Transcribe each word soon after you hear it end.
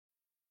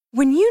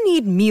When you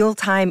need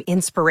mealtime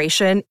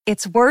inspiration,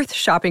 it's worth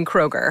shopping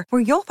Kroger,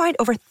 where you'll find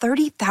over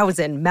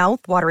 30,000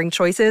 mouth-watering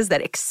choices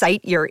that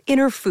excite your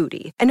inner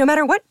foodie. And no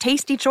matter what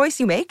tasty choice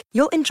you make,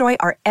 you'll enjoy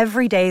our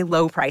everyday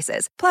low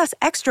prices, plus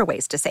extra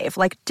ways to save,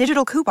 like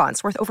digital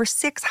coupons worth over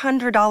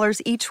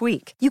 $600 each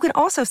week. You can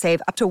also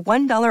save up to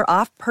 $1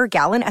 off per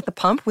gallon at the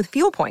pump with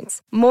fuel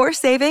points. More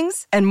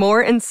savings and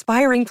more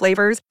inspiring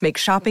flavors make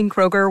shopping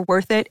Kroger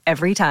worth it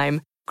every time.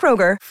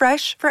 Kroger,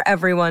 fresh for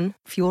everyone.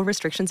 Fuel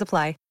restrictions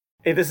apply.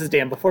 Hey, this is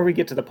Dan. Before we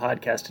get to the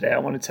podcast today, I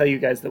want to tell you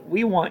guys that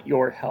we want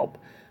your help.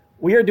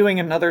 We are doing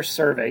another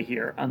survey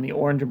here on the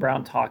Orange and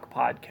Brown Talk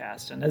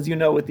podcast. And as you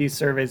know, with these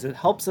surveys, it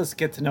helps us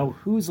get to know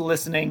who's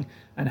listening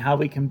and how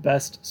we can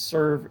best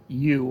serve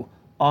you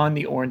on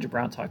the Orange and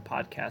Brown Talk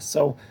podcast.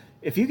 So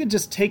if you could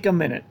just take a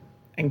minute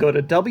and go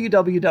to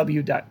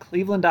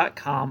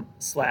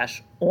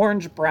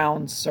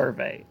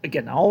www.cleveland.com/orangebrownsurvey.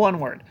 Again, all one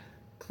word,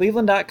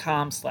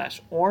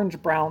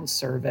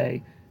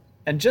 cleveland.com/orangebrownsurvey.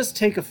 And just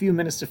take a few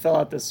minutes to fill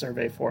out this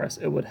survey for us.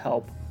 It would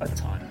help a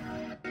ton.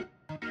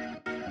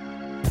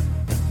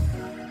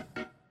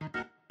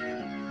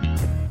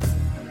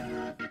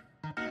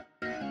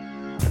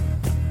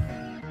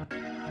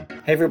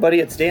 Hey everybody,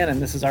 it's Dan, and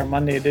this is our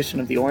Monday edition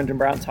of the Orange and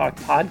Brown Talk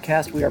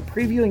podcast. We are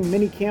previewing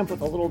minicamp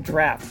with a little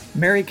draft.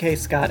 Mary Kay,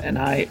 Scott, and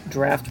I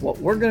draft what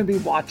we're going to be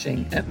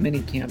watching at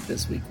minicamp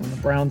this week when the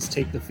Browns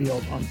take the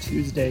field on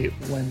Tuesday,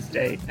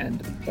 Wednesday,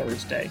 and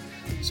Thursday.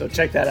 So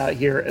check that out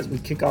here as we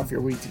kick off your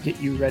week to get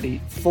you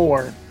ready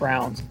for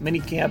Browns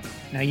minicamp.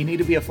 Now you need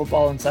to be a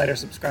Football Insider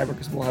subscriber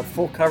because we'll have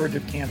full coverage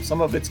of camp.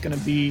 Some of it's going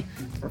to be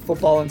for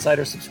Football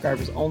Insider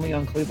subscribers only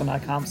on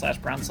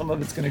cleveland.com/Brown. Some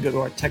of it's going to go to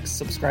our text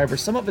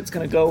subscribers. Some of it's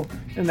going to go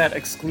in that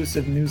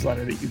exclusive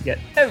newsletter that you get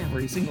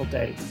every single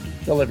day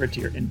delivered to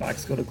your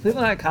inbox. Go to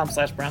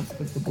cleveland.com/Browns,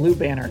 click the blue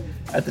banner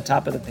at the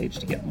top of the page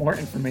to get more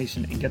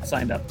information and get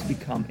signed up to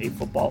become a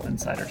Football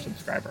Insider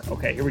subscriber.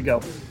 Okay, here we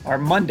go. Our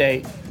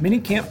Monday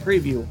minicamp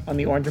preview on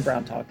the Orange and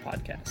Brown Talk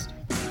podcast.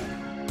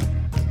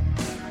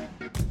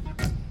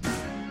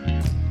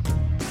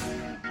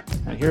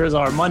 And here's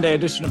our Monday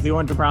edition of the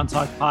Orange and Brown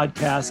Talk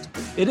podcast.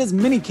 It is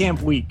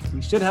minicamp week.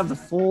 We should have the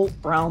full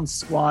Browns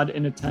squad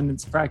in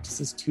attendance.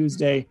 Practices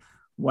Tuesday,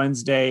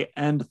 Wednesday,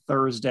 and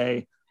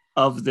Thursday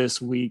of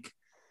this week.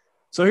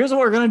 So here's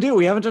what we're going to do.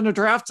 We haven't done a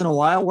draft in a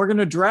while. We're going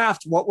to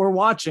draft what we're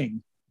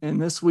watching in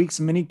this week's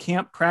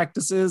minicamp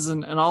practices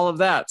and all of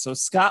that. So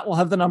Scott will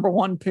have the number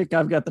 1 pick.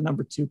 I've got the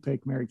number 2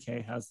 pick. Mary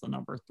Kay has the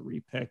number 3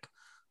 pick.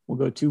 We'll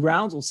go 2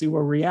 rounds. We'll see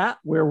where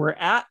we're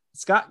at.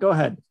 Scott, go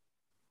ahead.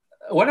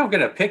 What I'm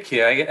going to pick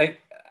here,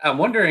 I'm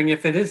wondering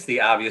if it is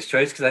the obvious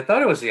choice, because I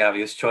thought it was the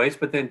obvious choice.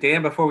 But then,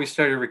 Dan, before we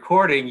started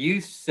recording,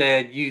 you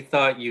said you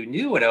thought you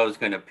knew what I was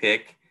going to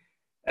pick,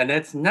 and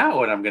that's not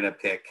what I'm going to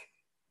pick.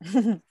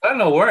 I don't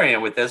know where I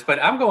am with this, but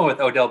I'm going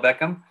with Odell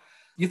Beckham.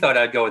 You thought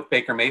I'd go with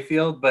Baker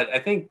Mayfield, but I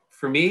think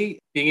for me,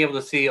 being able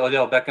to see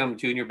Odell Beckham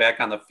Jr. back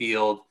on the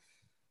field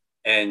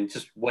and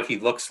just what he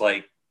looks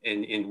like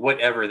in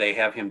whatever they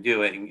have him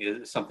doing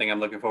is something I'm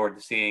looking forward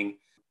to seeing.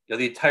 You know,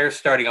 the entire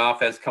starting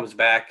offense comes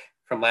back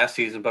from last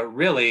season, but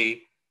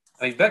really,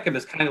 I mean, Beckham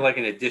is kind of like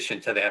an addition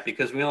to that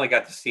because we only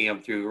got to see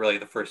him through really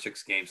the first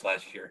 6 games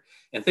last year,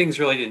 and things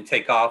really didn't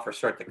take off or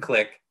start to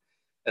click,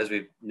 as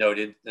we've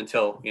noted,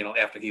 until,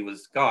 after he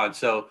was gone.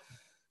 So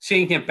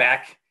seeing him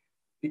back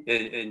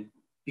and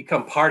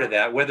become part of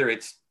that, whether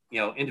it's,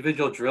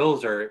 individual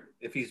drills or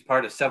if he's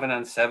part of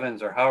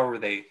 7-on-7s or however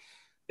they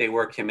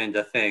work him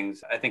into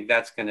things, I think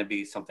that's going to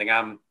be something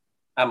I'm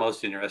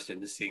most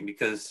interested in seeing,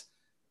 because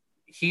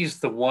he's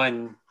the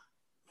one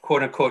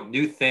quote unquote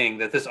new thing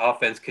that this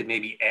offense could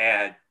maybe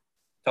add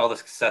to all the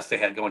success they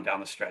had going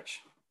down the stretch.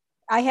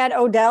 I had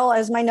Odell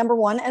as my number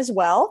 1 as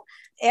well.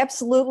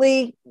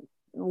 Absolutely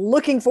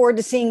looking forward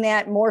to seeing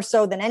that more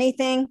so than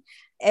anything.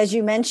 As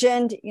you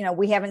mentioned,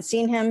 we haven't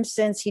seen him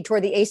since he tore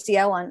the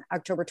ACL on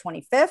October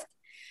 25th.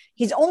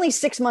 He's only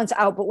 6 months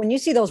out, but when you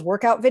see those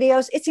workout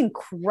videos, it's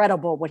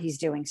incredible what he's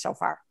doing so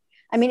far.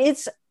 I mean,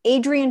 it's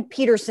Adrian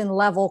Peterson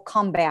level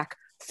comeback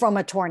from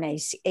a torn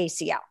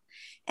ACL.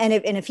 And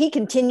if he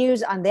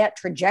continues on that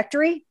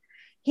trajectory,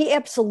 he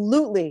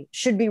absolutely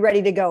should be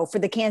ready to go for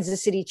the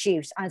Kansas City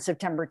Chiefs on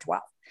September 12th.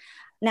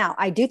 Now,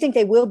 I do think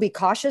they will be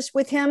cautious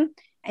with him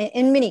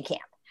in minicamp.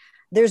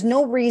 There's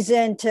no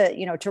reason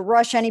to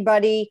rush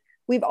anybody.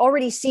 We've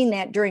already seen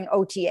that during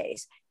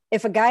OTAs.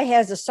 If a guy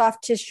has a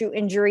soft tissue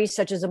injury,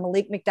 such as a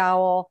Malik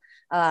McDowell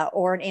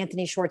or an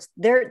Anthony Schwartz,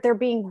 they're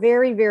being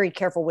very, very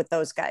careful with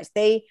those guys.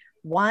 They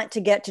want to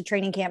get to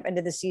training camp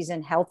into the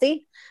season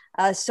healthy.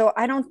 So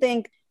I don't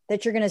think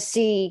that you're going to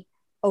see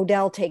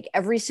Odell take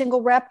every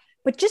single rep,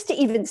 but just to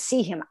even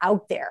see him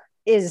out there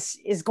is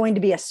going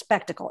to be a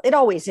spectacle. It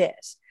always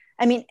is.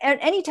 I mean, at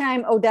any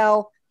time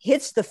Odell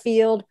hits the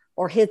field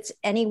or hits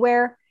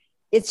anywhere,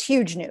 it's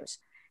huge news.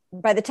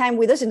 By the time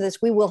we listen to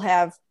this, we will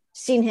have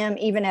seen him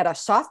even at a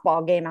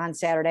softball game on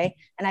Saturday.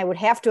 And I would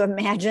have to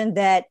imagine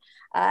that,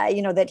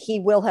 that he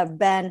will have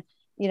been,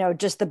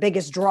 just the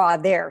biggest draw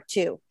there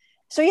too.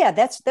 So yeah,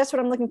 that's what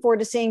I'm looking forward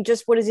to seeing.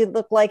 Just what does he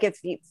look like if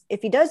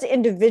he does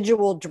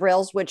individual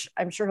drills, which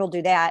I'm sure he'll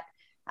do that.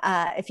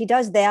 If he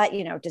does that,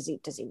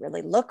 does he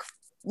really look,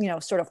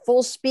 sort of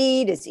full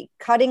speed? Is he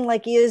cutting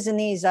like he is in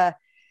these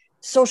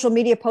social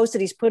media posts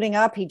that he's putting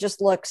up? He just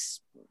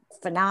looks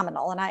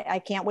phenomenal, and I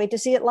can't wait to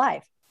see it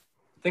live.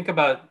 Think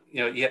about,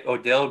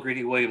 Odell,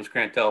 Greedy Williams,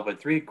 Grant Delpit,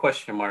 3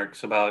 question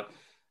marks about,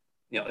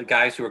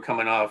 guys who are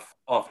coming off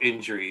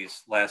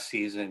injuries last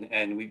season.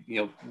 And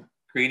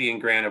Greedy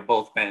and Grant have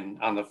both been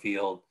on the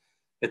field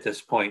at this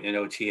point in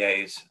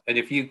OTAs. And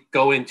if you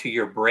go into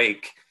your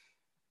break,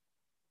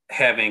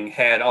 having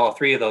had all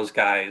 3 of those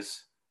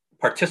guys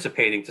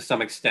participating to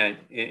some extent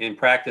in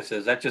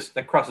practices,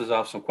 that crosses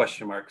off some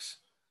question marks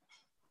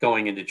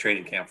going into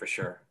training camp for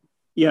sure.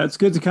 Yeah, it's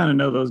good to kind of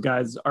know those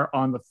guys are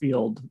on the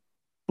field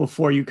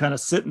before you kind of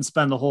sit and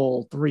spend the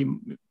whole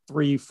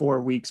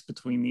 3-4 weeks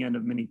between the end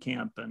of mini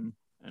camp and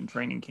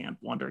training camp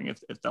wondering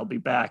if they'll be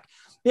back.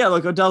 Yeah,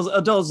 look,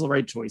 Odell's the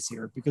right choice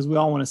here because we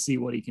all want to see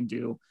what he can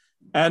do.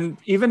 And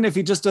even if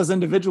he just does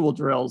individual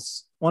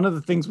drills, one of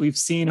the things we've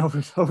seen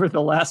over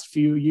the last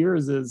few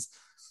years is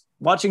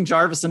watching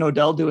Jarvis and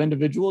Odell do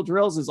individual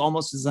drills is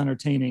almost as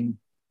entertaining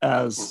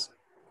as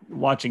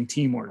watching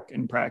teamwork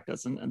in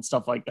practice and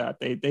stuff like that.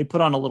 They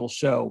put on a little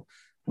show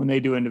when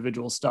they do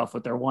individual stuff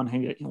with their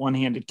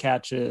one-handed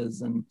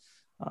catches, and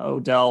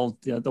Odell,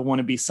 the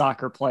wannabe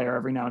soccer player,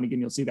 every now and again,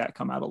 you'll see that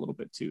come out a little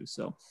bit too.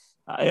 So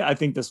I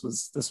think this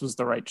was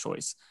the right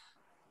choice.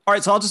 All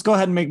right. So I'll just go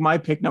ahead and make my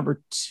pick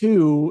number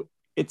 2.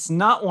 It's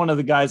not one of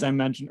the guys I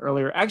mentioned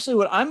earlier. Actually,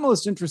 what I'm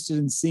most interested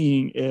in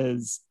seeing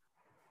is,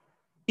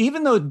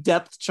 even though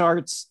depth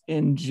charts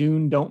in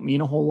June don't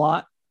mean a whole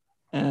lot,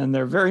 and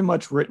they're very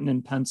much written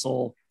in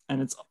pencil,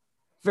 and it's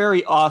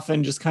very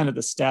often just kind of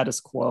the status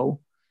quo,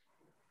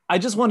 I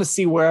just want to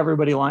see where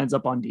everybody lines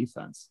up on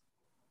defense.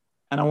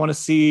 And I want to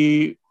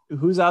see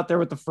who's out there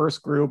with the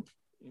first group.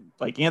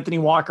 Like Anthony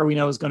Walker, we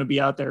know is going to be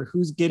out there.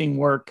 Who's getting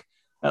work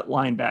at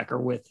linebacker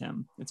with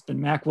him? It's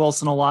been Mack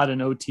Wilson a lot in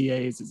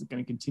OTAs. Is it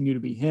going to continue to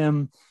be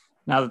him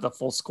now that the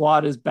full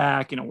squad is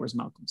back? Where's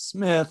Malcolm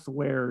Smith?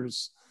 Where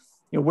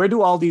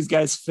do all these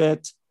guys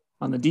fit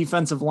on the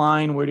defensive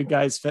line? Where do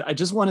guys fit? I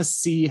just want to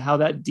see how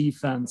that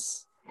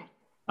defense,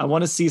 I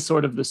want to see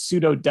sort of the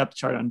pseudo depth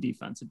chart on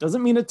defense. It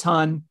doesn't mean a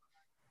ton,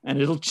 and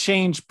it'll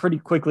change pretty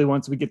quickly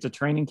once we get to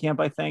training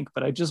camp, I think,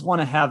 but I just want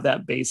to have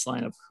that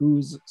baseline of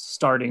who's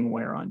starting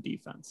where on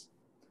defense.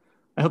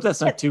 I hope that's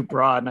not too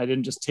broad and I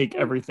didn't just take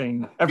every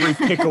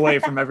pick away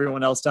from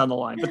everyone else down the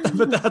line,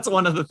 but that's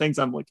one of the things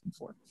I'm looking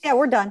for. Yeah,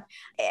 we're done.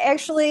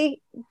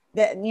 Actually,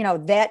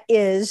 that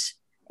is,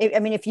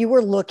 if you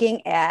were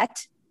looking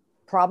at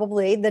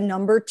probably the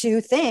number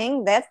 2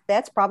 thing,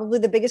 that's probably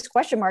the biggest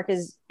question mark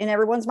is in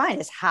everyone's mind,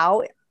 is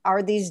how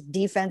are these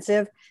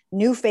defensive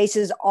new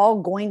faces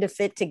all going to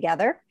fit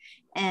together,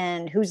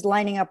 and who's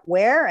lining up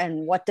where,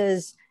 and what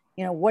does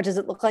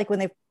it look like when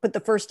they put the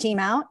first team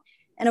out?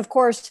 And of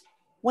course,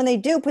 when they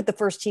do put the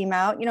first team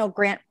out,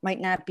 Grant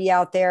might not be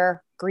out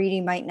there.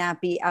 Greedy might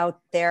not be out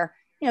there.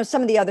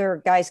 Some of the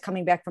other guys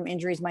coming back from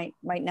injuries might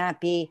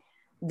not be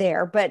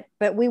there, but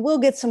we will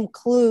get some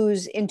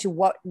clues into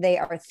what they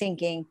are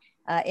thinking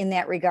in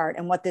that regard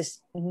and what this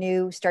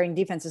new starting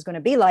defense is going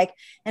to be like.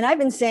 And I've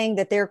been saying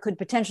that there could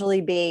potentially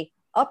be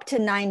up to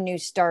 9 new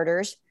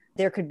starters.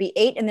 There could be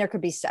 8 and there could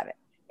be 7.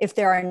 If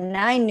there are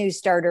 9 new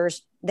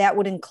starters, that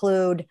would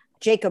include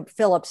Jacob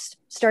Phillips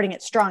starting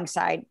at strong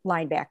side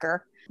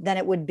linebacker. Then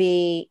it would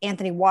be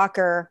Anthony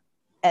Walker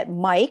at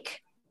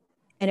Mike,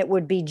 and it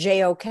would be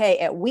JOK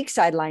at weak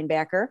side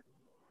linebacker.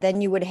 Then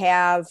you would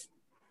have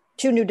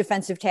 2 new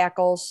defensive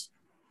tackles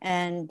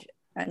and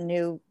a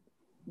new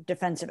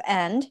defensive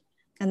end.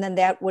 And then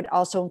that would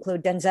also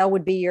include Denzel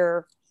would be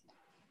your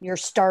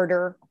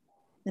starter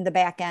in the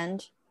back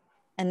end.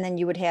 And then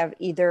you would have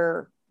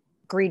either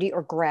Greedy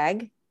or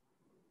Greg.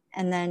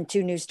 And then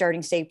 2 new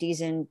starting safeties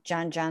in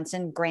John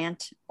Johnson,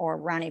 Grant, or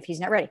Ronnie if he's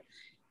not ready.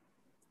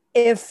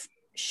 If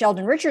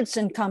Sheldon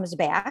Richardson comes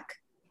back,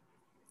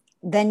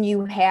 then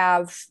you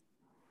have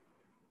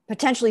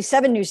potentially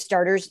 7 new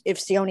starters if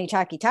Sione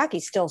Takitaki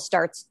still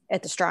starts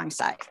at the strong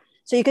side.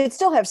 So you could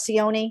still have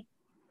Sione,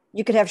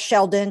 you could have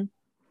Sheldon,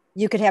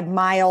 you could have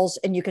Miles,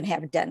 and you can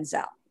have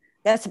Denzel.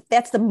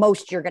 That's the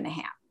most you're going to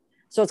have.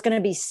 So it's going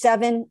to be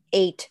 7,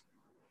 8,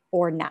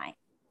 or 9.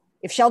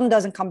 If Sheldon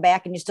doesn't come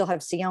back and you still have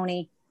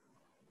Sione,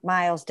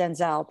 Miles,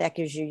 Denzel, that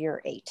gives you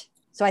your 8.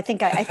 So I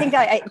think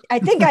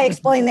I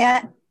explained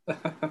that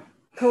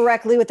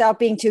correctly without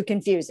being too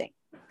confusing.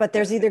 But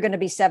there's either going to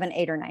be 7,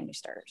 8, or 9 new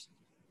starters.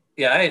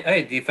 Yeah, I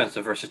had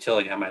defensive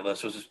versatility on my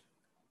list, which is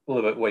a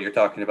little bit what you're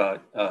talking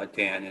about,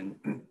 Dan.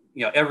 And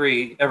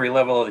every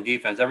level of the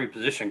defense, every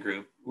position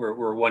group,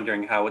 we're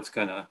wondering how it's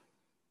gonna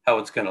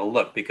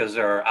look, because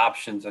there are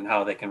options on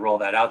how they can roll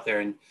that out there.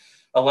 And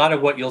a lot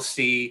of what you'll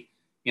see,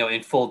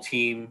 in full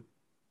team,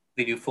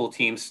 they do full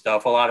team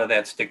stuff. A lot of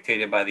that's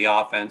dictated by the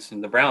offense,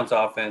 and the Browns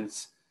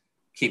offense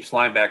keeps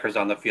linebackers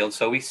on the field.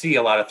 So we see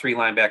a lot of 3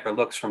 linebacker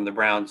looks from the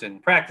Browns in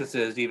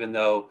practices, even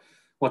though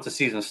once the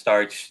season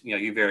starts,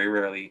 you very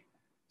rarely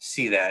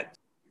see that.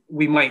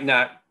 we might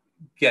not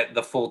get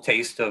the full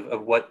taste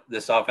of what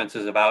this offense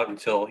is about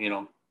until,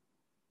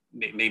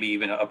 maybe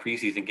even a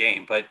preseason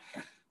game. But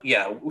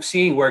yeah,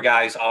 seeing where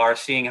guys are,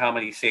 seeing how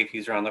many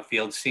safeties are on the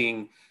field,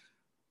 seeing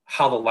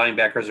how the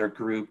linebackers are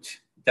grouped,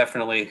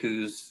 definitely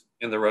who's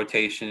in the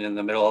rotation in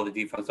the middle of the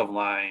defensive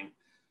line,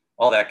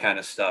 all that kind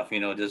of stuff,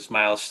 does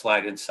Myles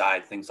slide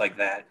inside, things like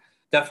that.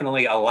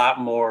 Definitely a lot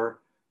more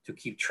to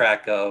keep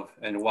track of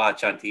and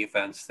watch on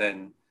defense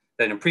than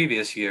in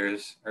previous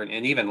years,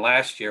 and even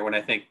last year, when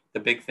I think the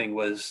big thing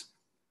was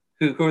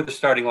who are the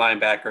starting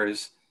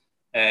linebackers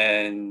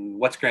and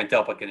what's Grant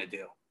Delpit going to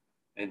do?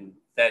 And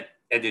that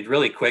ended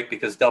really quick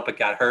because Delpit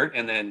got hurt,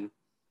 and then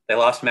they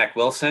lost Mack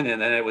Wilson,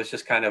 and then it was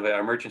just kind of an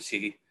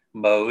emergency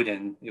mode,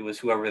 and it was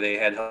whoever they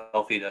had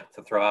healthy to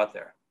throw out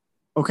there.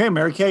 Okay,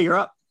 Mary Kay, you're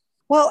up.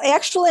 Well,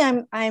 actually,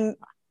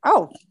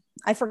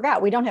 I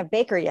forgot. We don't have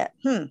Baker yet.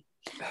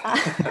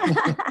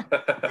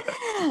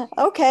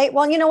 Okay.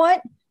 Well, you know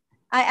what?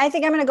 I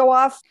think I'm going to go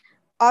off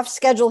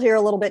schedule here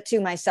a little bit too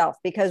myself,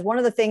 because one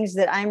of the things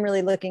that I'm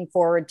really looking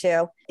forward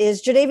to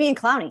is Jadeveon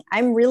Clowney.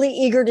 I'm really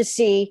eager to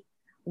see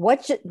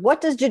what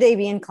does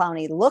Jadeveon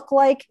Clowney look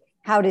like?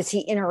 How does he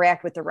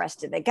interact with the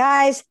rest of the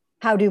guys?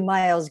 How do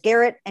Myles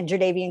Garrett and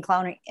Jadeveon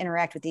Clowney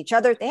interact with each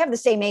other? They have the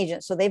same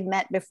agent, so they've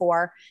met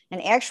before.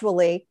 And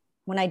actually,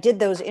 when I did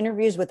those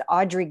interviews with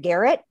Audrey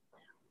Garrett,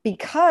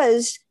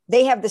 because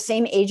they have the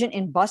same agent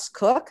in Bus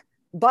Cook,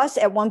 Bus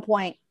at one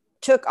point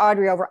took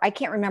Audrey over. I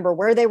can't remember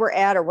where they were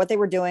at or what they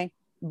were doing,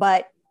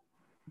 but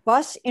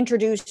Bus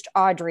introduced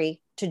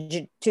Audrey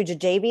to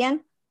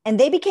Jadeveon, and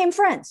they became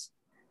friends.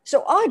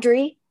 So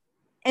Audrey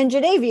and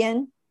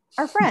Jadeveon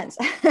are friends.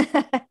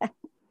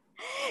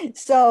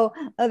 So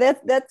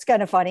that's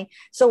kind of funny.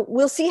 So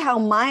we'll see how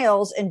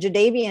Myles and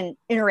Jadeveon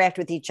interact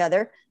with each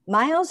other.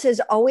 Myles has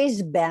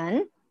always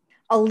been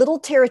a little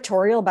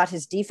territorial about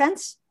his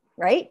defense,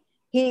 right?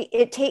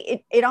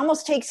 It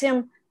almost takes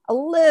him a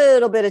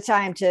little bit of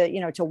time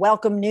to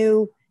welcome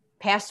new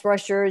pass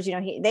rushers.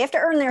 They have to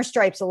earn their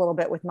stripes a little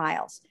bit with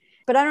Myles.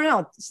 But I don't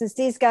know, since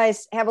these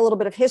guys have a little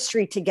bit of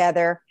history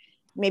together,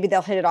 maybe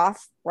they'll hit it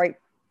off right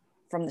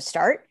from the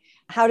start.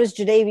 How does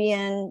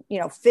Jadeveon,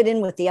 fit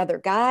in with the other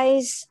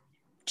guys?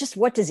 Just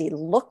what does he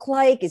look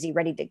like? Is he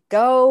ready to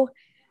go?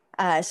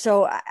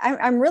 So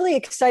I'm really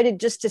excited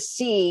just to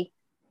see,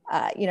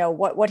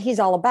 what he's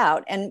all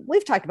about. And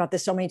we've talked about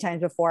this so many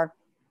times before.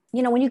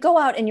 When you go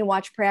out and you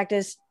watch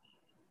practice,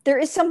 there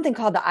is something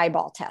called the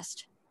eyeball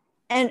test.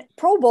 And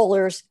Pro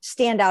Bowlers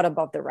stand out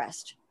above the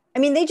rest. I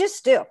mean, they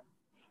just do.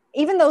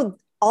 Even though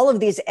all of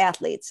these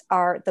athletes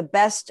are the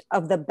best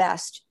of the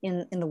best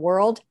in the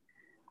world,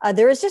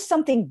 there is just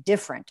something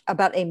different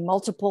about a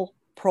multiple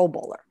Pro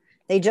Bowler.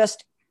 They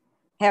just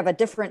have a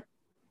different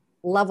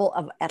level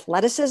of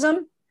athleticism.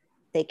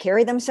 They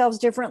carry themselves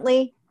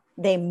differently.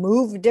 They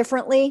move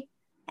differently.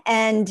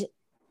 And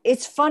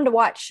it's fun to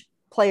watch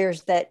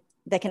players that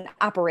can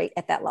operate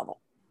at that level.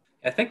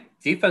 I think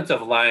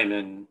defensive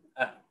linemen,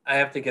 I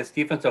have to guess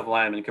defensive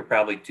linemen could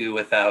probably do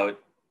without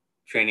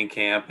training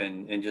camp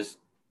and just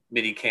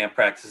mini camp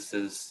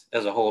practices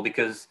as a whole,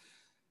 because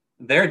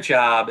their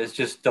job is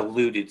just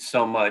diluted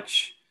so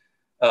much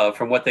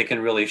from what they can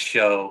really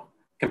show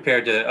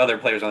compared to other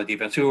players on the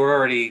defense who are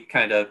already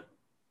kind of,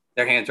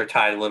 their hands are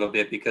tied a little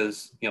bit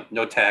because,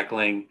 no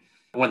tackling.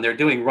 When they're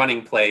doing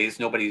running plays,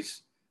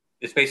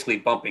 it's basically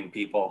bumping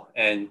people.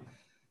 And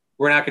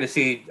we're not going to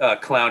see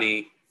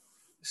Clowney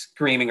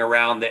screaming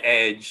around the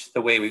edge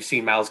the way we've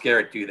seen Myles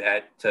Garrett do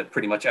that to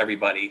pretty much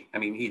everybody. I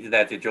mean, he did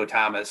that to Joe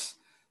Thomas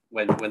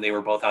when they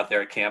were both out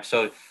there at camp.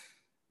 So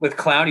with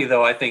Clowney,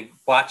 though, I think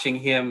watching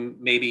him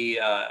maybe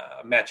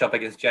match up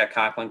against Jack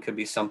Conklin could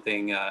be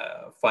something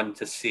fun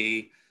to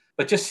see.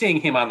 But just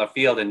seeing him on the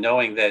field and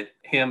knowing that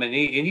him and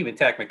even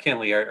Takk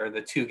McKinley are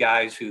the two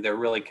guys who they're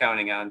really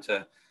counting on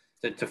to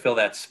fill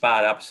that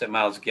spot opposite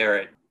Myles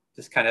Garrett,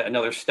 just kind of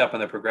another step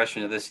in the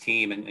progression of this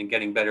team and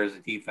getting better as a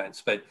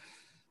defense. But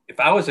if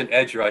I was an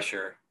edge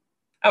rusher,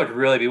 I would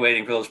really be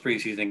waiting for those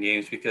preseason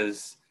games,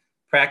 because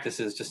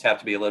practices just have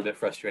to be a little bit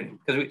frustrating,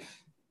 because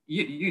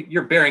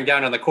you're bearing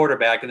down on the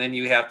quarterback, and then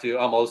you have to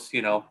almost,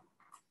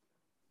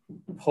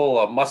 pull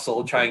a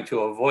muscle trying to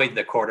avoid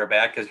the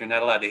quarterback because you're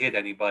not allowed to hit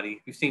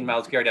anybody. We've seen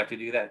Myles Garrett have to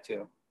do that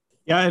too.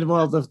 Yeah, and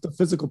well, the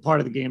physical part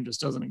of the game just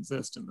doesn't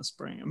exist in the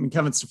spring. I mean,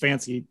 Kevin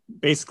Stefanski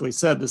basically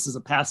said this is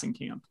a passing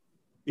camp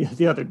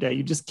the other day.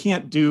 You just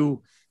can't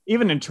do,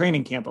 even in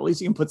training camp, at least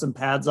you can put some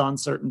pads on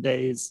certain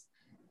days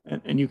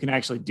and you can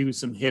actually do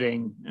some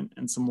hitting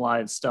and some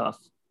live stuff.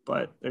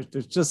 But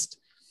there's just,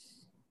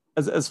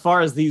 as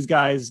far as these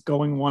guys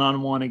going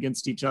one-on-one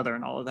against each other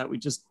and all of that, we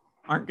just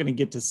aren't going to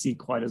get to see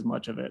quite as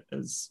much of it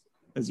as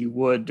you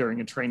would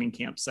during a training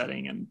camp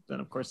setting. And then,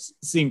 of course,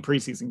 seeing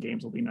preseason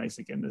games will be nice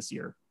again this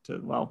year.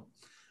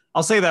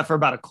 I'll say that for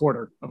about a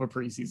quarter of a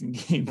preseason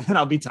game, and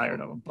I'll be tired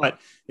of them. But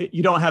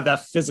you don't have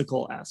that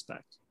physical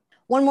aspect.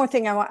 One more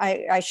thing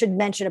I should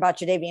mention about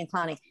Jadeveon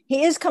Clowney.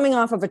 He is coming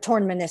off of a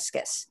torn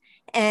meniscus.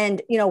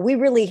 And,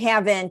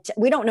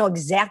 we don't know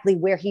exactly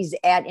where he's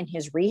at in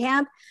his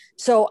rehab.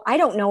 So I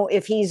don't know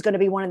if he's going to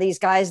be one of these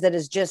guys that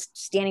is just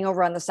standing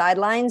over on the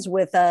sidelines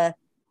with a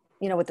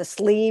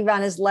sleeve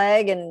on his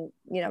leg and,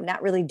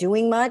 not really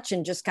doing much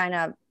and just kind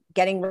of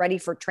getting ready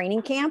for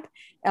training camp.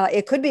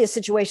 It could be a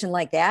situation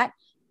like that.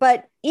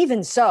 But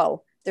even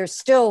so, there's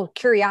still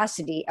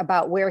curiosity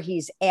about where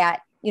he's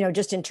at,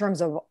 just in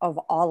terms of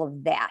all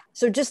of that.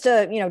 So just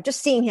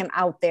seeing him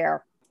out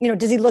there,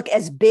 does he look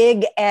as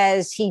big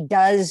as he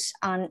does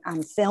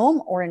on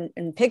film or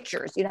in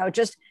pictures?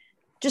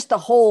 Just the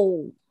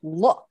whole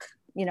look,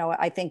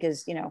 I think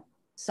is,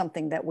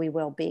 something that we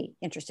will be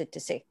interested to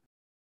see.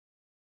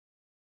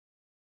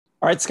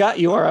 All right, Scott,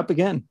 you are up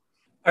again.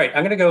 All right,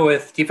 I'm going to go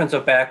with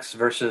defensive backs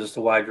versus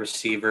the wide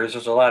receivers.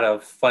 There's a lot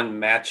of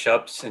fun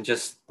matchups, and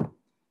just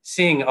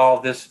seeing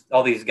all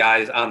these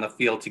guys on the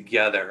field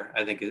together,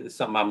 I think is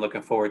something I'm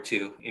looking forward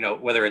to.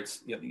 Whether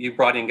it's you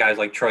brought in guys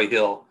like Troy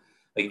Hill,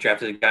 like you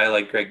drafted a guy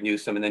like Greg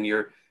Newsome, and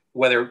then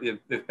whether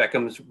if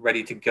Beckham's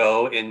ready to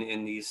go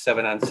in these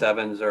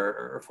 7-on-7s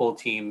or full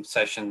team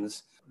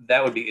sessions,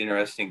 that would be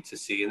interesting to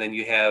see. And then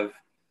you have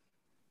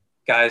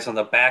guys on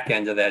the back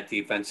end of that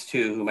defense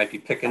too, who might be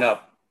picking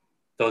up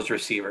those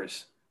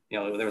receivers.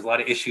 There was a lot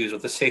of issues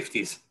with the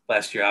safeties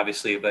last year,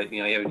 obviously, but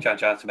you have John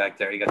Johnson back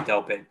there. You got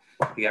Delpit,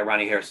 you got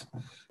Ronnie Harrison.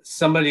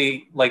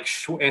 Somebody like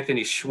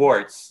Anthony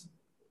Schwartz,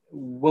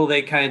 will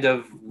they kind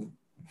of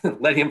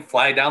let him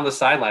fly down the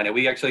sideline? Are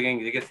we actually going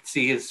to get to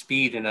see his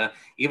speed in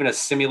even a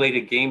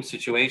simulated game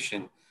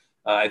situation?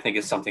 I think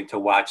is something to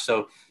watch.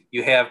 So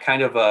you have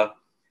kind of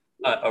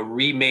a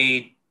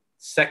remade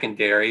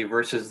secondary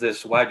versus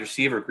this wide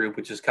receiver group,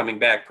 which is coming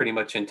back pretty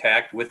much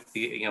intact with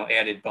the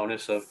added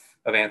bonus of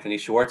Anthony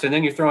Schwartz. And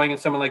then you're throwing in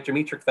someone like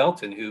Demetric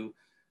Felton, who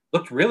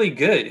looked really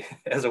good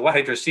as a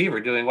wide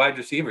receiver doing wide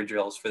receiver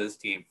drills for this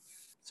team.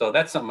 So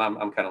that's something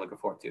I'm kind of looking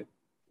forward to.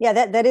 Yeah,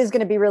 that is going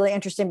to be really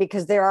interesting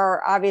because there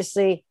are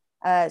obviously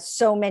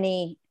so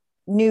many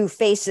new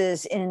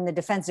faces in the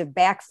defensive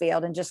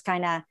backfield, and just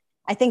kind of,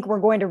 I think we're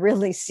going to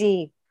really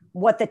see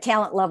what the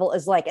talent level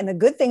is like. And the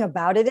good thing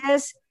about it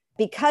is,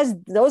 because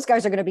those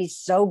guys are going to be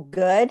so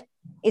good,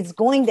 it's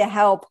going to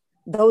help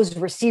those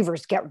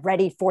receivers get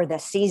ready for the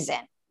season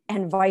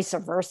and vice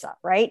versa,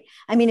 right?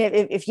 I mean,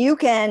 if you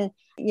can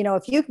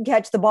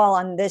catch the ball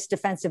on this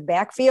defensive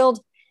backfield,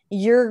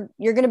 you're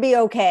going to be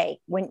okay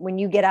when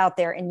you get out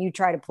there and you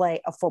try to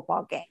play a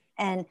football game.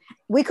 And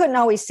we couldn't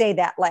always say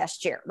that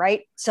last year,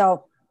 right?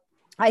 So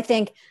I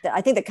think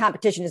the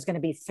competition is going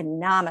to be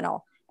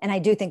phenomenal, and I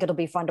do think it'll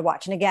be fun to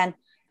watch. And again,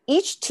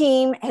 each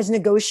team has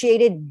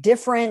negotiated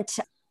different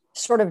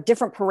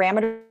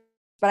parameters,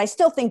 but I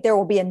still think there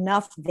will be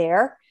enough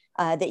there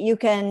that you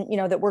can,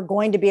 that we're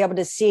going to be able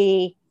to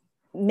see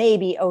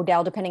maybe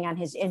Odell, depending on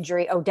his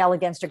injury, Odell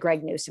against a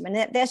Greg Newsome.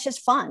 And that's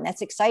just fun.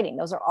 That's exciting.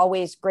 Those are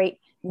always great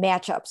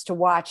matchups to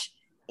watch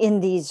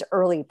in these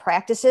early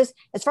practices.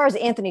 As far as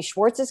Anthony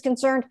Schwartz is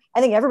concerned, I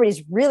think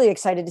everybody's really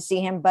excited to see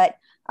him, but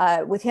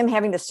with him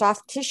having the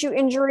soft tissue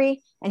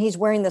injury and he's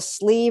wearing the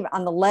sleeve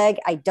on the leg,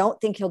 I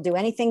don't think he'll do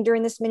anything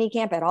during this mini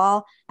camp at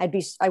all.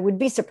 I would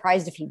be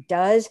surprised if he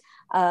does.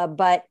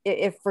 But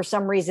if for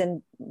some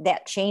reason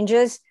that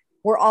changes,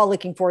 we're all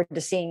looking forward to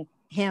seeing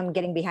him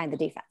getting behind the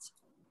defense.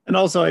 And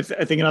also, I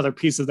think another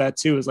piece of that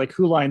too is like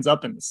who lines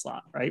up in the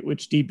slot, right?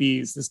 Which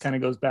DBs. This kind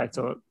of goes back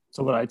to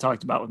what I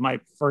talked about with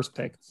my first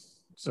pick.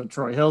 So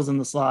Troy Hill's in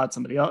the slot,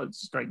 somebody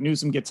else, Greg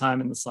Newsome get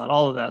time in the slot,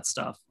 all of that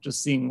stuff.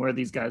 Just seeing where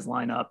these guys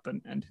line up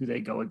and who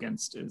they go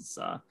against is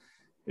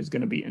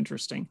going to be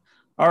interesting.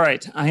 All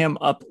right, I am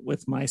up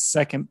with my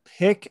second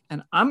pick,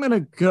 and I'm going to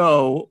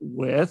go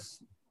with,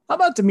 how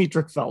about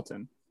Demetric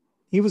Felton?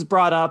 He was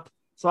brought up,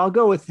 so I'll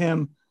go with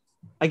him.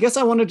 I guess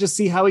I want to just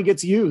see how he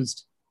gets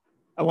used.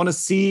 I want to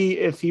see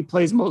if he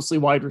plays mostly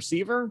wide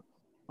receiver.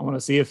 I want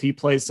to see if he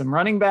plays some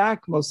running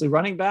back, mostly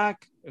running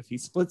back, if he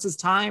splits his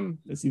time.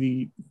 Is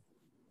he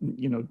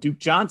Duke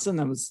Johnson?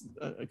 That was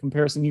a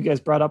comparison you guys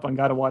brought up on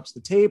Gotta Watch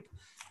the Tape.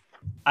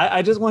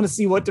 I just want to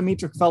see what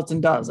Demetric Felton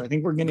does. I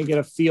think we're going to get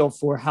a feel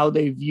for how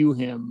they view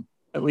him,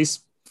 at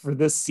least for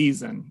this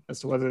season, as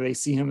to whether they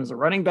see him as a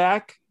running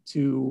back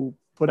to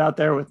put out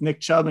there with Nick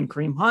Chubb and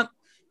Kareem Hunt,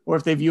 or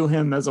if they view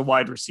him as a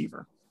wide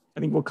receiver. I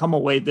think we'll come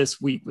away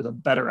this week with a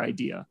better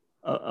idea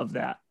of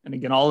that. And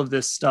again, all of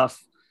this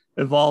stuff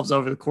evolves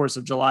over the course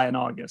of July and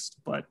August,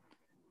 but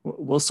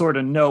we'll sort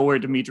of know where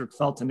Demetric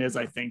Felton is,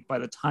 I think, by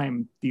the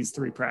time these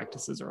three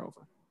practices are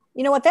over.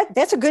 You know what?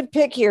 That's a good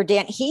pick here,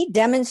 Dan. He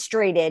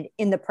demonstrated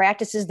in the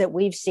practices that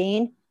we've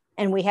seen,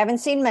 and we haven't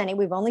seen many,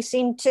 we've only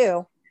seen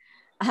two,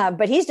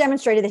 but he's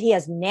demonstrated that he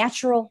has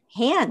natural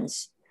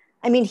hands.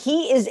 I mean,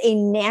 he is a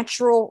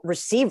natural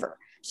receiver.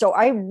 So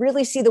I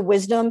really see the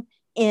wisdom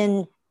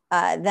in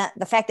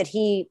the fact that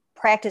he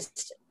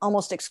practiced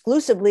almost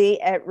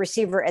exclusively at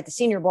receiver at the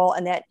Senior Bowl,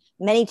 and that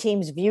many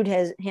teams viewed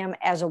him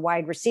as a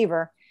wide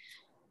receiver.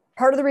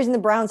 Part of the reason the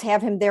Browns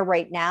have him there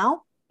right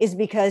now is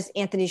because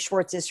Anthony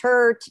Schwartz is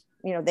hurt.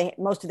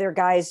 Most of their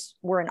guys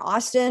were in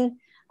Austin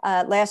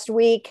last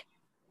week,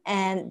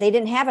 and they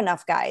didn't have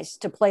enough guys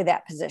to play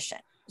that position.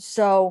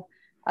 So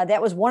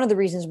That was one of the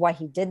reasons why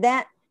he did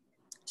that.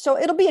 So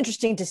it'll be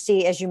interesting to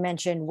see, as you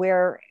mentioned,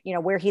 where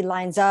he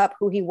lines up,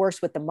 who he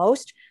works with the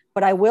most.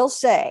 But I will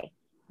say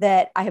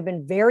that I have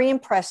been very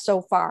impressed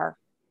so far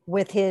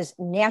with his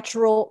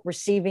natural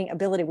receiving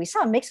ability. We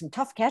saw him make some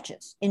tough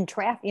catches in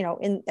traffic,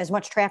 in as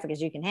much traffic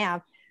as you can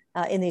have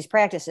in these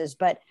practices.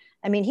 But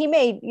I mean, he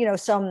made,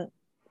 some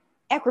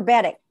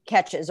acrobatic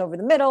catches over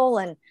the middle,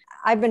 and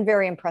I've been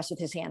very impressed with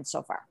his hands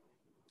so far.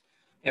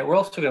 Yeah, we're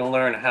also going to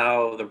learn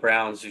how the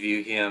Browns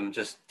view him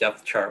just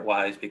depth chart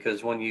wise,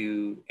 because when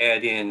you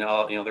add in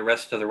all, the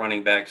rest of the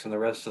running backs and the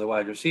rest of the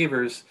wide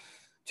receivers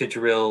to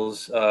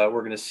drills,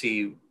 we're going to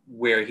see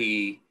where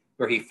he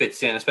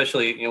fits in,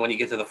 especially, when you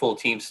get to the full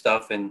team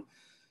stuff and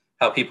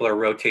how people are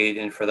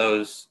rotating for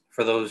those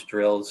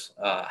drills,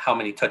 how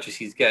many touches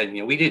he's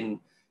getting. We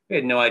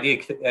had no idea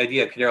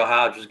KhaDarel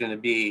Hodge was going to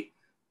be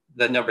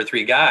the number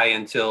 3 guy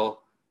until,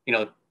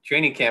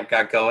 training camp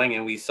got going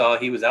and we saw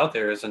he was out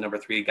there as a number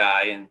 3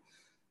 guy. And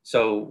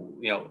so,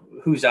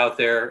 who's out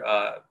there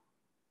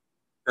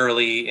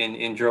early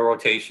in drill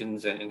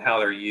rotations and how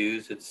they're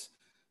used,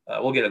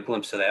 we'll get a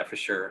glimpse of that for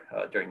sure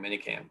during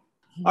minicamp.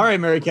 All right,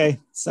 Mary Kay,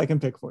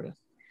 second pick for you.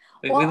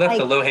 We left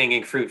the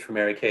low-hanging fruit for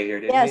Mary Kay here,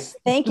 didn't we? Yes,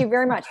 thank you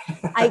very much.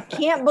 I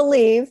can't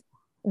believe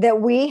that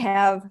we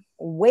have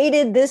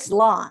waited this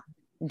long.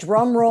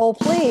 Drum roll,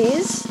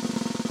 please.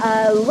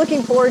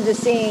 Looking forward to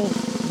seeing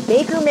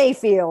Baker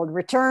Mayfield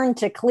return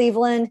to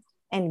Cleveland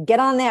and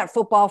get on that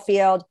football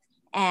field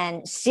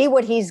and see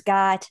what he's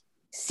got,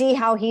 see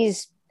how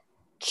he's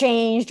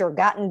changed or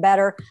gotten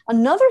better.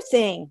 Another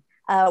thing,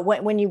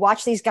 when you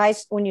watch these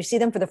guys, when you see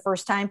them for the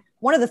first time,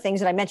 one of the things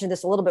that I mentioned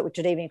this a little bit with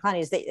Jadeveon Clowney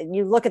is that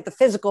you look at the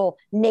physical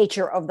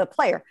nature of the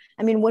player.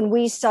 I mean, when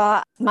we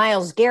saw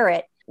Myles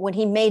Garrett, when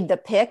he made the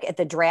pick at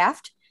the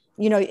draft,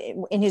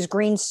 in his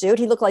green suit,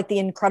 he looked like the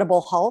Incredible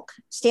Hulk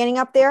standing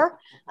up there.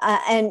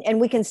 And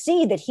we can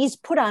see that he's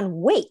put on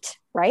weight,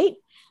 right?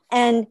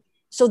 And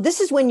so this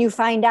is when you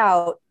find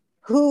out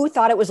who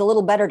thought it was a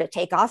little better to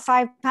take off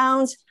 5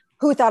 pounds,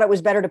 who thought it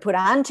was better to put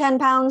on 10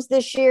 pounds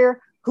this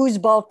year, who's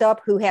bulked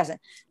up, who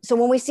hasn't. So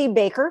when we see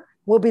Baker,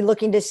 we'll be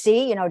looking to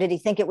see, did he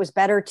think it was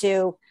better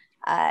to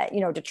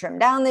trim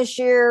down this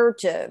year,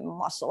 to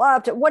muscle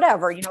up, to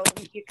whatever, you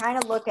kind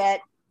of look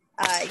at,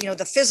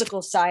 the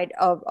physical side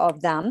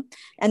of them.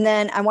 And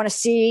then I want to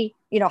see,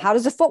 how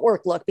does the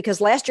footwork look?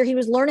 Because last year he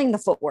was learning the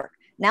footwork.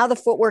 Now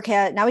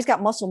now he's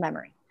got muscle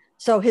memory.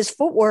 So his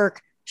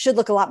footwork should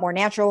look a lot more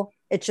natural.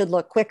 It should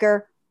look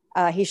quicker.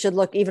 He should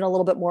look even a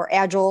little bit more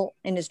agile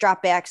in his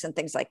dropbacks and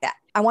things like that.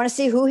 I want to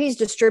see who he's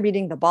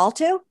distributing the ball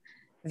to.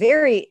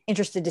 Very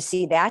interested to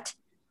see that.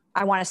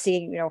 I want to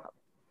see,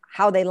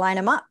 how they line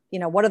him up.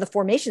 What are the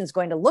formations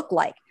going to look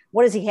like?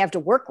 What does he have to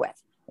work with?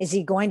 Is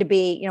he going to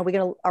be,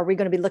 are we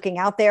going to be looking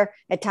out there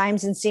at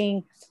times and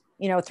seeing,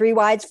 3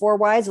 wides, 4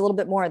 wides, a little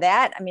bit more of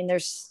that? I mean,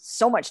 there's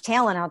so much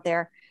talent out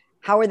there.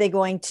 How are they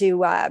going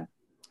to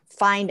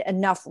find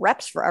enough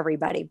reps for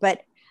everybody?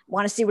 But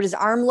want to see what his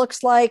arm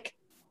looks like.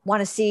 Want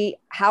to see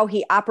how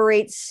he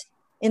operates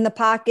in the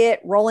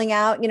pocket, rolling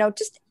out,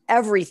 just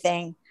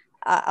everything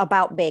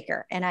about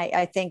Baker. And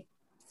I think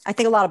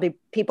a lot of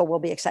people will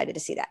be excited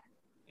to see that.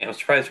 I'm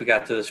surprised we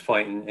got to this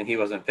point and he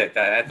wasn't picked.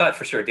 I thought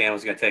for sure Dan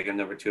was going to take him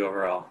number 2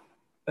 overall.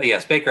 But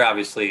yes, Baker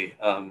obviously,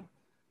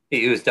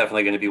 he was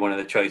definitely going to be one of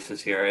the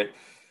choices here.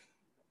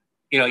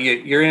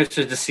 You're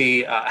interested to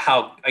see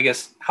how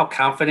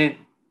confident.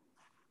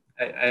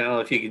 I don't know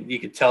if you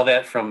could tell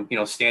that from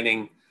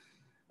standing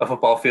a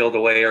football field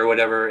away or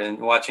whatever and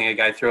watching a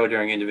guy throw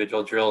during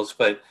individual drills.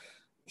 But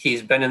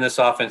he's been in this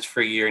offense for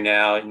a year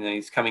now, and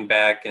he's coming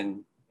back,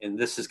 and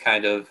this is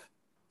kind of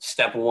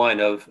step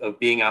one of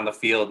being on the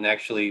field and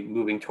actually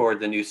moving toward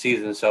the new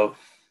season. So,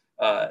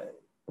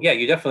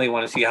 you definitely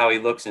want to see how he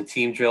looks in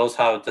team drills,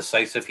 how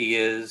decisive he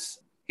is.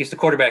 He's the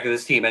quarterback of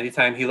this team.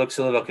 Anytime he looks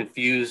a little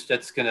confused,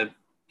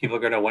 people are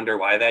going to wonder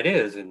why that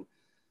is. And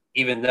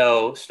even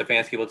though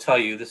Stefanski will tell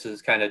you this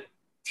is kind of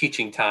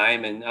teaching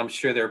time, and I'm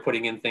sure they're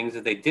putting in things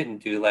that they didn't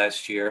do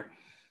last year,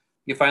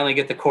 you finally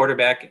get the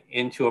quarterback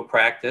into a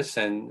practice,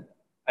 and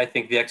I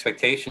think the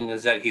expectation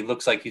is that he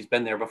looks like he's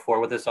been there before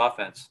with this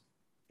offense.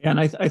 And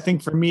I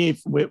think for me,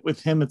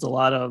 with him, it's a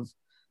lot of,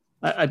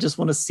 I just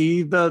want to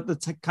see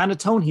the kind of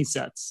tone he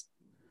sets.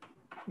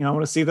 I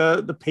want to see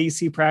the pace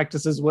he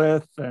practices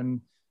with, and,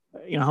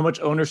 how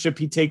much ownership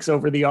he takes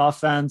over the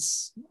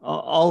offense,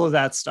 all of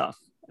that stuff.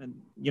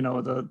 And,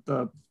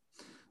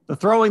 the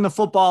throwing the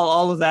football,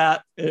 all of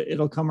that,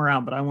 it'll come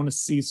around. But I want to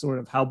see sort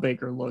of how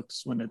Baker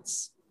looks when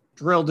it's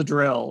drill to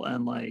drill,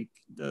 and like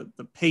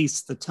the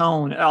pace, the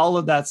tone, all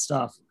of that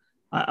stuff.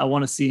 I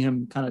want to see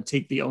him kind of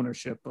take the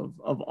ownership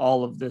of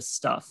all of this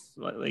stuff,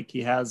 like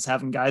he has,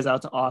 having guys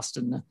out to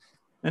Austin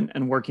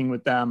and working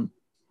with them,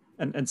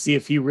 and see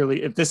if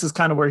this is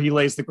kind of where he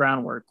lays the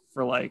groundwork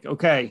for, like,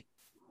 okay,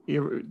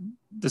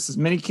 this is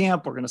mini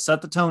camp. We're going to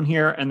set the tone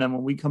here. And then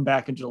when we come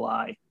back in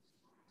July,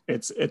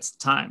 it's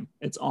time.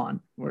 It's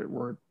on.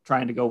 We're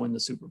trying to go win the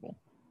Super Bowl.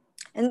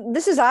 And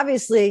this is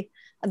obviously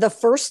the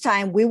first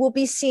time we will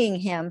be seeing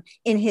him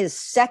in his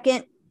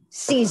second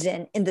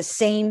season in the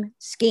same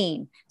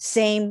scheme,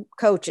 same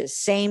coaches,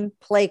 same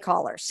play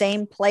caller,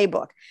 same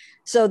playbook.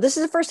 So this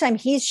is the first time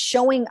he's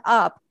showing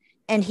up,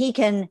 and he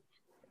can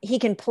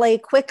play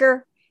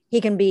quicker.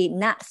 He can be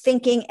not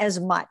thinking as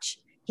much.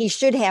 He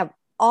should have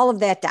all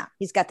of that down.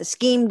 He's got the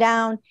scheme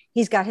down.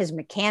 He's got his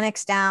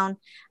mechanics down.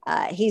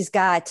 He's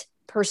got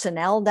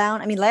personnel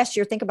down. I mean, last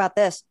year, think about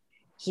this.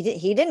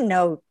 He didn't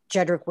know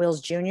Jedrick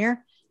Wills Jr.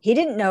 He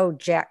didn't know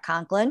Jack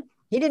Conklin.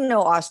 He didn't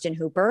know Austin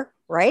Hooper,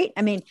 right?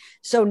 I mean,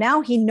 so now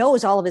he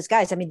knows all of his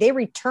guys. I mean, they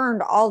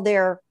returned all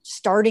their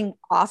starting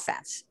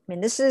offense. I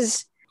mean, this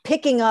is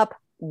picking up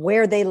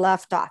where they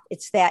left off.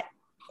 It's that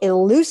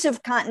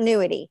elusive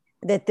continuity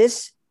that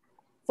this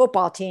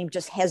football team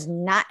just has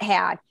not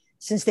had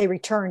since they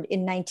returned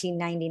in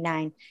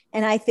 1999.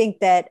 And I think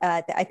that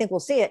I think we'll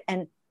see it.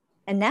 And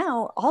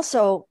now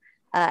also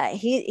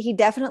he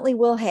definitely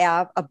will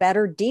have a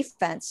better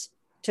defense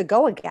to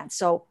go against.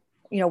 So,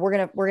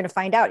 we're going to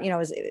find out,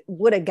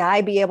 would a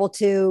guy be able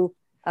to,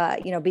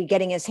 be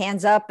getting his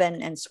hands up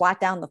and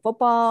swat down the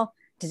football?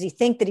 Does he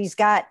think that he's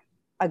got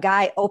a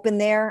guy open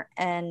there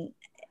and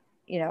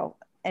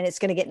it's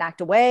going to get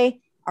knocked away?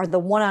 Are the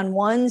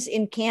one-on-ones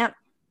in camp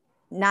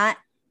not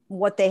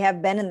what they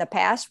have been in the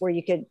past, where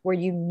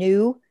you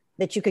knew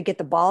that you could get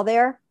the ball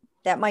there?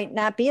 That might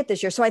not be it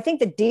this year. So I think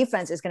the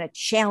defense is going to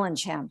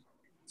challenge him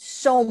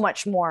so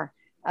much more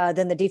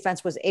than the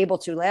defense was able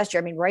to last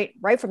year. I mean,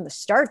 right from the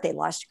start, they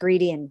lost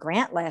Greedy and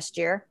Grant last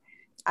year.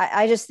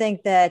 I just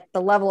think that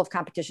the level of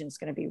competition is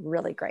going to be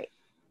really great.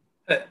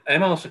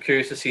 I'm also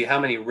curious to see how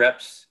many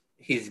reps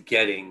he's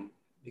getting,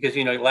 because,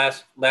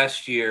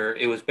 last year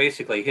it was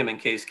basically him and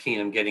Case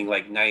Keenum getting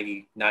like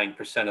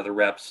 99% of the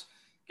reps.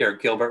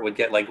 Garrett Gilbert would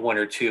get like 1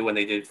 or 2 when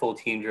they did full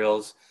team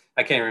drills.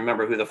 I can't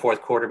remember who the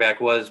fourth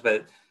quarterback was,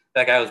 but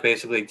that guy was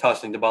basically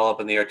tossing the ball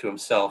up in the air to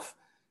himself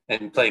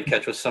and playing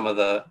catch with some of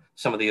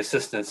the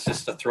assistants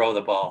just to throw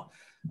the ball.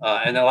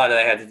 And a lot of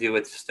that had to do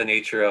with just the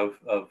nature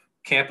of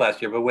camp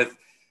last year. But with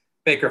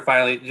Baker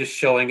finally just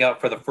showing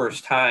up for the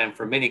first time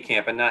for mini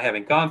camp and not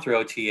having gone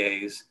through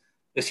OTAs,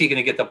 is he going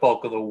to get the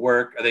bulk of the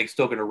work? Are they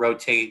still going to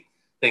rotate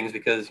things?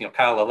 Because,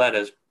 Kyle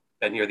Lauletta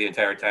been here the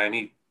entire time.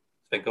 He's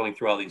been going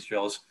through all these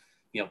drills.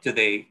 Do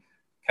they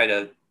kind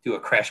of do a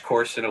crash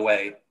course in a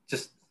way?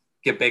 Just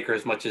give Baker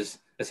as much as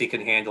he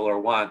can handle or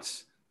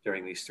wants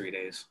during these 3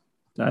 days.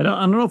 I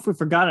don't know if we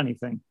forgot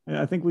anything.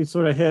 I think we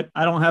sort of hit.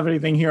 I don't have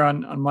anything here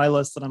on my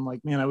list that I'm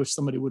like, man, I wish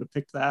somebody would have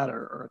picked that,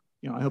 or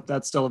I hope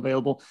that's still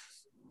available.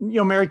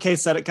 Mary Kay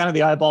said it, kind of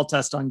the eyeball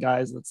test on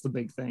guys. That's the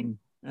big thing.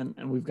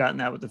 And we've gotten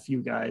that with a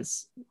few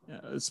guys,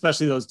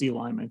 especially those D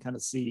linemen, kind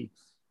of see,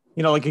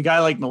 like a guy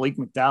like Malik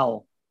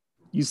McDowell,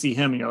 you see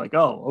him and you're like,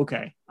 oh,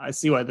 okay, I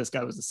see why this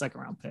guy was the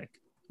second round pick,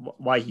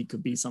 why he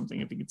could be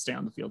something if he could stay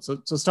on the field. So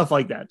stuff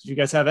like that. Did you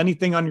guys have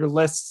anything on your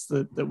lists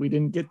that we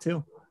didn't get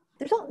to?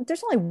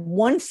 There's only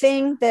one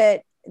thing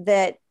that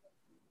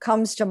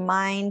comes to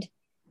mind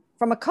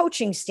from a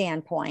coaching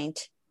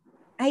standpoint.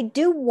 I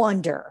do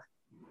wonder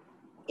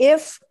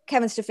if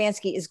Kevin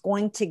Stefanski is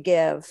going to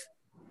give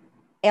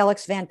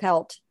Alex Van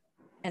Pelt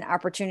an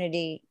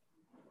opportunity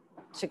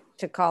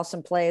to call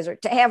some plays or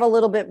to have a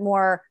little bit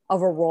more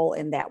of a role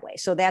in that way.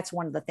 So that's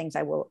one of the things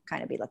I will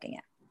kind of be looking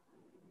at.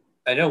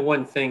 I know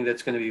one thing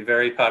that's going to be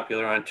very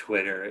popular on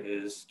Twitter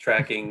is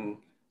tracking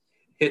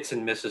hits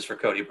and misses for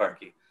Cody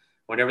Parkey.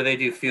 Whenever they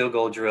do field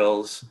goal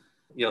drills,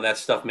 that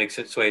stuff makes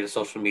its way to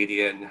social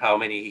media and how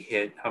many he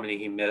hit, how many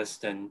he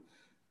missed. And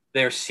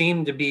there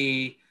seemed to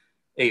be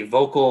a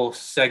vocal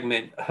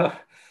segment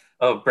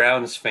of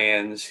Browns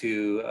fans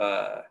who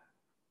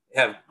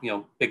have,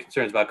 big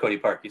concerns about Cody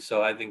Parkey.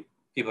 So I think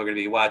people are going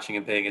to be watching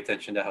and paying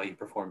attention to how he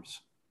performs.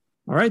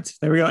 All right,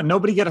 there we go. And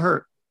nobody get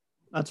hurt.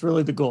 That's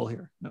really the goal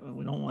here.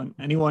 We don't want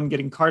anyone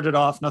getting carted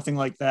off, nothing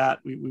like that.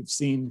 We've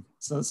seen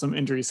some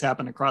injuries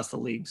happen across the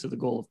league. So the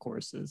goal, of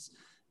course, is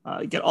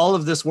get all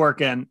of this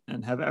work in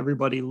and have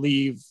everybody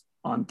leave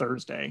on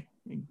Thursday,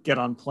 get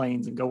on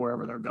planes and go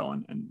wherever they're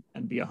going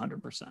and be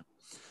 100%. All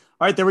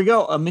right, there we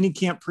go. A mini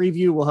camp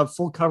preview. We'll have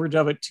full coverage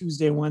of it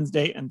Tuesday,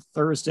 Wednesday, and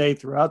Thursday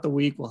throughout the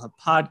week. We'll have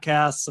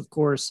podcasts, of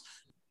course.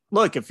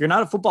 Look, if you're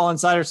not a Football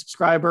Insider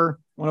subscriber,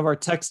 one of our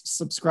text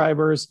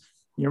subscribers,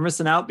 you're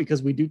missing out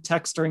because we do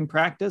text during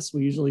practice.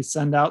 We usually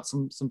send out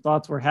some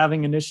thoughts we're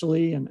having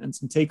initially and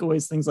some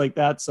takeaways, things like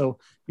that. So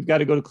you've got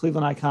to go to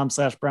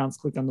cleveland.com/Browns,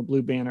 click on the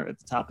blue banner at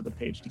the top of the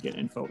page to get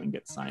info and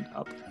get signed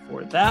up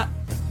for that.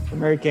 For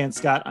Mary Kay and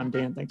Scott, I'm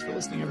Dan. Thanks for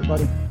listening,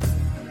 everybody.